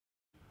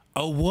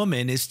A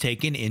woman is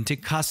taken into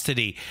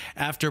custody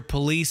after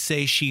police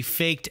say she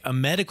faked a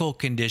medical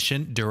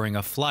condition during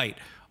a flight,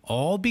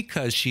 all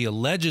because she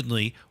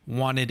allegedly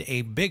wanted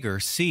a bigger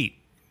seat.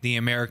 The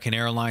American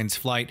Airlines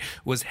flight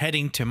was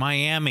heading to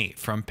Miami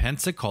from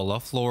Pensacola,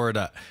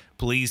 Florida.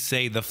 Police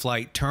say the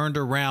flight turned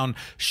around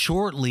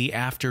shortly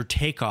after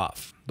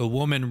takeoff. The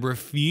woman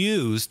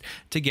refused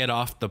to get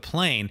off the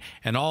plane,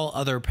 and all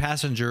other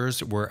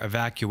passengers were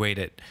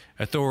evacuated.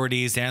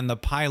 Authorities and the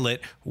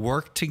pilot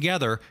worked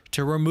together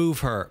to remove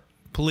her.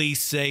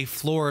 Police say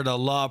Florida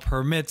law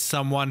permits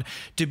someone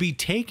to be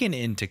taken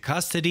into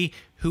custody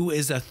who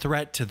is a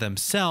threat to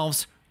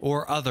themselves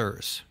or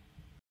others.